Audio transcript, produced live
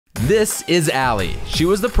This is Allie. She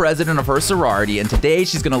was the president of her sorority, and today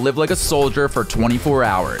she's gonna live like a soldier for 24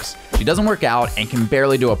 hours. She doesn't work out and can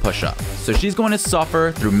barely do a push-up, so she's going to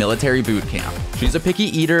suffer through military boot camp. She's a picky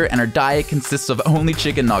eater and her diet consists of only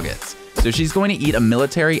chicken nuggets. So she's going to eat a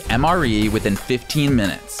military MRE within 15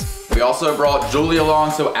 minutes. We also brought Julie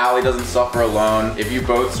along so Allie doesn't suffer alone. If you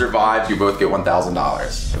both survive, you both get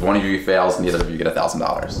 $1,000. If one of you fails, neither of you get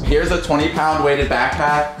 $1,000. Here's a 20-pound weighted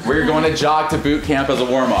backpack. We're going to jog to boot camp as a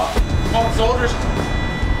warm-up. Come on, soldiers.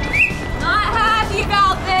 Not happy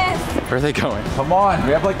about this. Where are they going? Come on,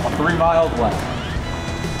 we have like 3 miles left.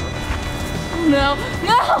 No,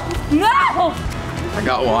 no, no! I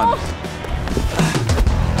got one.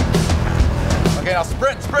 Okay, now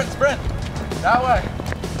sprint, sprint, sprint. That way.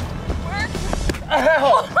 Where?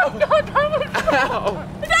 Ow! Oh my God, that was Ow!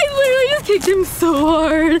 I literally just kicked him so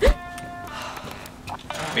hard.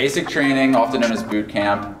 Basic training, often known as boot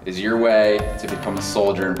camp, is your way to become a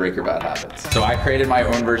soldier and break your bad habits. So I created my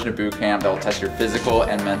own version of boot camp that will test your physical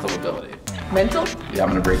and mental ability. Mental? Yeah, I'm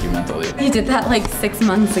gonna break you mentally. You did that like 6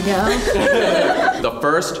 months ago. The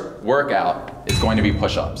first workout is going to be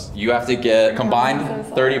push-ups. You have to get combined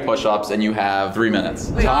 30 push-ups and you have 3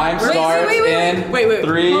 minutes. Time starts in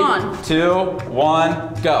 3, 2,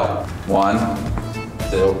 1, go. 1,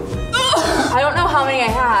 2. I don't know how many I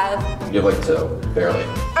have. You have like 2, barely.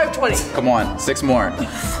 I have 20. Come on, 6 more.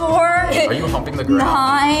 4. Are you humping the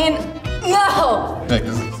ground? 9. No. Like,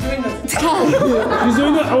 this is... She's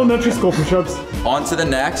doing the elementary school push-ups. On to the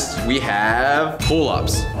next, we have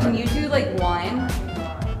pull-ups. Can you do like 1?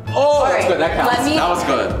 Oh, that's right, good, that counts. let me- That was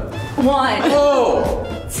good. 1.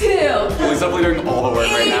 Oh! 2. He's definitely doing all the work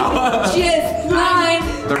right now. Just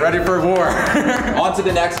 9. They're ready for war. On to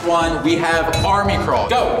the next one, we have army crawl.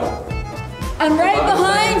 Go! I'm right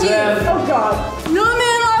behind you. Oh God. No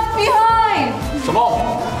man left behind. Come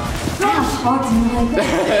on. Don't talk to me like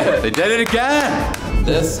that. They did it again.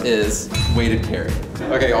 This is weighted carry.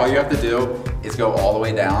 Okay, all you have to do is go all the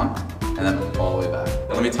way down and then all the way back.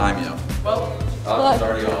 Let me time you. Well, I'll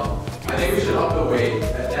start you off. I think we should up the weight.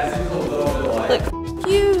 That seems a little bit like...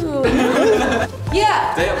 You.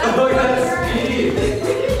 Yeah. Damn, look at that speed.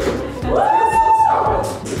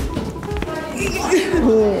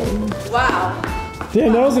 Wow.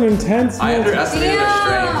 Damn, that was an intense I move. underestimated the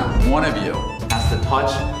strength. One of you has to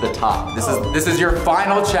touch the top. This is your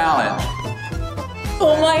final challenge.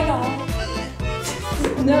 Oh my God.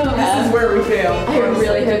 No. this is where we fail. I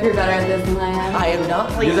really hope you're better at this than I am. I am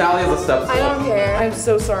not. Use Allie as a step stool. I don't care. I'm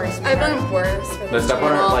so sorry, I've sweetheart. done worse for The this step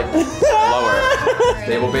channel. are like lower.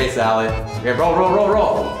 Stable base, Allie. Okay, roll, roll, roll,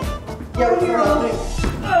 roll. Yeah, we're rolling.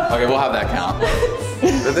 Okay, we'll have that count.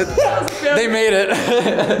 They made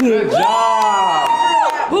it. Good job.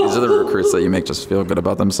 These are the recruits that you make just feel good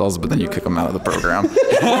about themselves, but then you kick them out of the program.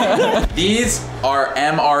 These are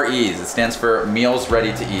MREs. It stands for meals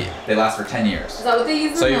ready to eat. They last for 10 years. Is that what they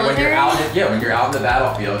use in So the when military? you're out, when you're out in the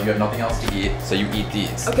battlefield, you have nothing else to eat, so you eat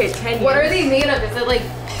these. Okay, 10 years. What are they made of? Is it like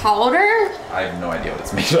powder? I have no idea what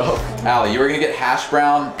it's made of. Allie, you are gonna get hash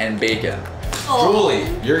brown and bacon. Oh. Julie,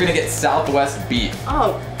 you're gonna get Southwest beef.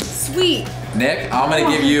 Oh, sweet. Nick, I'm gonna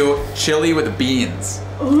give you chili with beans.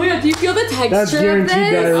 Oh my God, do you feel the texture That's of guaranteed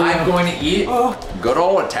this? diarrhea. I'm going to eat good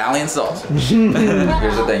old Italian sausage.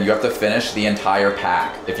 Here's the thing, you have to finish the entire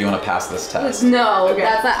pack if you want to pass this test. No, Okay.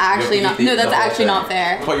 that's not actually You have not. to eat No, that's the whole actually thing. not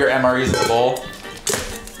fair. Put your MREs in the bowl.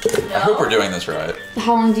 I hope we're doing this right.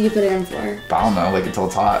 How long do you put it in for? I don't know, like until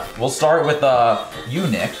it's hot. We'll start with you,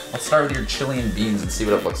 Nick. Let's start with your chili and beans and see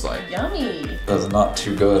what it looks like. Yummy. That's not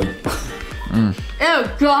too good.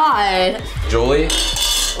 Oh God. Julie,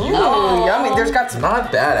 Ooh, yummy. There's got some.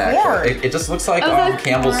 not bad actually. Corn. It just looks like Oh, that's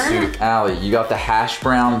Campbell's corn? soup. Allie, you got the hash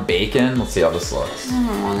brown bacon. Let's see how this looks. I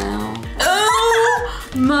don't know. Oh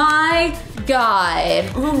my God.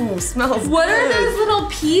 Ooh, smells What good. are those little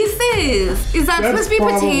pieces? Is that supposed to be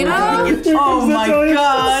potato? Oh my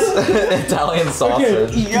God. Italian Okay,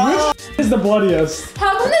 sausage. Yum. which is the bloodiest?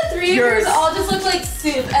 How come the three of yours Yours. all just look like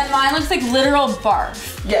soup and mine looks like literal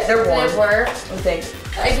barf? Yeah, they're warm. They were. I think.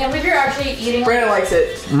 I can't believe you're actually eating. Brandon likes it.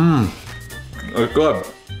 It's good.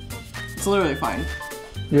 It's literally fine.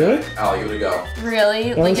 Really? Allie, you to go. Really?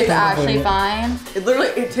 Like was it's kinda actually funny. fine?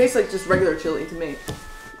 It tastes like just regular chili to me.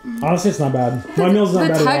 Honestly, it's not bad. My meal's not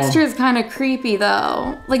The bad texture at is kind of creepy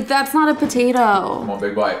though. Like that's not a potato. Come on,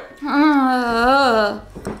 big bite. Ugh.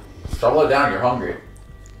 Shovel it down, you're hungry.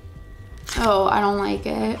 Oh, I don't like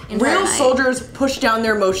it. Real soldiers push down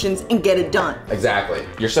their emotions and get it done. Exactly.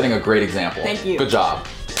 You're setting a great example. Thank you. Good job.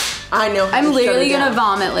 I know. I'm literally gonna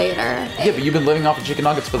vomit later. Yeah, but you've been living off of chicken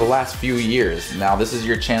nuggets for the last few years. Now this is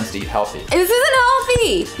your chance to eat healthy. This isn't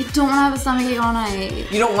healthy. I don't want to have a stomachache all night.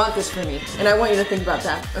 You don't want this for me, and I want you to think about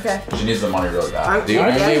that, okay? She needs the money really bad. The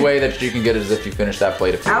only way that you can get it is if you finish that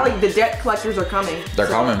plate of food. Allie, the debt collectors are coming. They're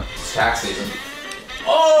coming. It's tax season.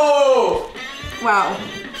 Oh! Wow.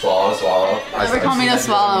 Swallow, swallow. Never call me to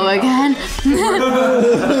swallow again.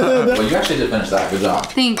 Well, you actually did finish that. Good job.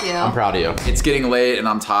 Thank you. I'm proud of you. It's getting late and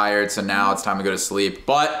I'm tired, so now it's time to go to sleep.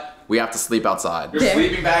 But we have to sleep outside. Your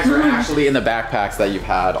sleeping bags are actually in the backpacks that you've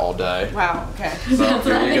had all day. Wow, okay. So That's what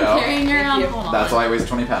here I've you been go. carrying around. Hold on. That's why it weighs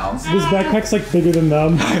 20 pounds. This backpack's like bigger than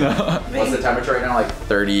them. I know. What's the temperature right now? Like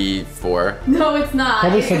 34? No, it's not.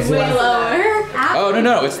 Probably It's some way zero. lower. Oh,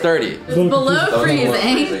 no, it's 30. It's below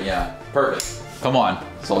freezing. Yeah, perfect. Come on,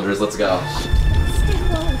 soldiers, let's go. We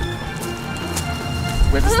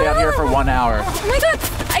have to stay out here for 1 hour. Oh my god,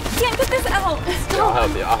 I can't get this out. I'll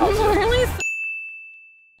help you, I'll help you. Literally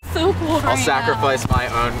so cool I'll sacrifice my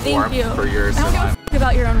own warmth you. for yours. I don't give a f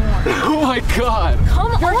about your own warmth. Oh my god.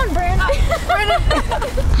 Come on, Brandon.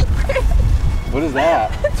 What is that?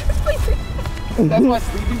 That's my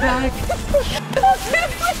sleeping bag?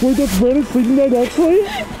 Wait, that's Brandon's sleeping bag actually?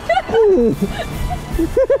 I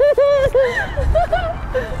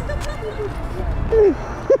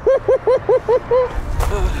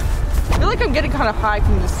feel like I'm getting kind of high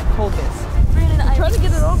from this coldness. Brandon, I'm trying to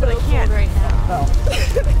get it on, but I can't. Right now.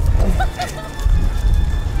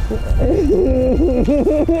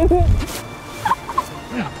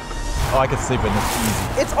 Oh, I could sleep in this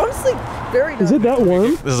easy. It's honestly very nice. Is it that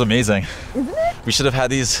warm? This is amazing. Isn't it? We should have had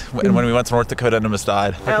these when we went to North Dakota and almost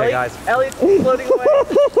died. Okay, guys. Ellie's floating away.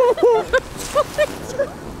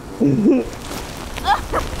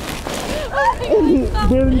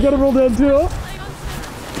 Brandon, you gotta roll down too.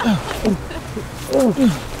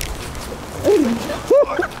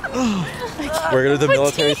 We're gonna do the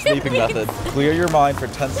military sleeping method. Clear your mind for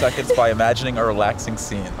 10 seconds by imagining a relaxing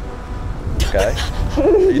scene. Okay?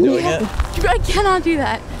 Are you doing it? I cannot do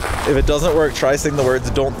that. If it doesn't work, try saying the words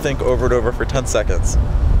 "don't think" over and over for 10 seconds.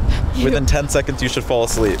 Within 10 seconds, you should fall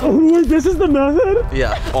asleep. Oh, wait, this is the method?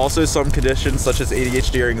 Yeah. Also, some conditions such as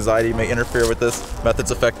ADHD or anxiety may interfere with this method's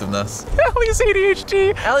effectiveness. Ellie's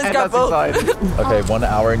ADHD. Ellie's got both. Okay, 1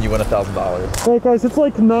 hour and you win $1,000. Alright guys, it's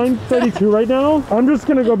like 9:32 right now. I'm just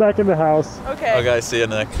gonna go back in the house. Okay. Okay, see you,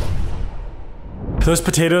 Nick. Those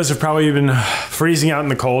potatoes have probably been freezing out in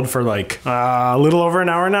the cold for like a little over an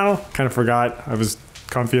hour now. Kind of forgot I was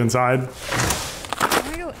comfy inside.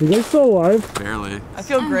 You guys still alive? Barely. I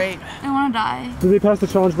feel great. I want to die. Did they pass the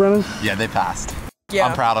challenge, Brandon? Yeah, they passed. Yeah.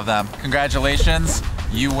 I'm proud of them. Congratulations.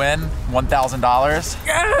 You win $1,000.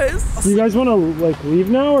 Yes. Do you guys want to like leave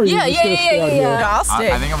now, or are you Yeah, just gonna stay out here? No, I'll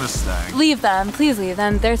stay. I think I'm just staying. Leave them. Please leave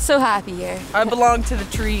them. They're so happy here. I belong to the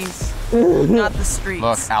trees, not the streets.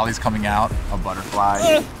 Look, Allie's coming out, a butterfly.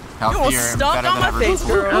 You almost Healthier and stomped better on than my ever face,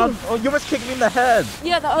 before. girl. Oh, you almost kicked me in the head.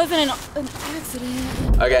 Yeah, that wasn't an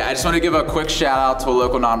accident. Okay, I just want to give a quick shout out to a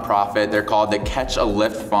local nonprofit. They're called the Catch a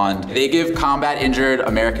Lift Fund. They give combat injured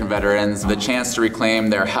American veterans the chance to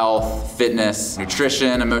reclaim their health, fitness,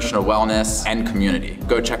 nutrition, emotional wellness, and community.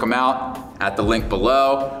 Go check them out at the link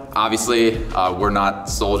below. Obviously, we're not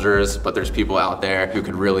soldiers, but there's people out there who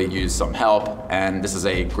could really use some help, and this is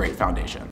a great foundation.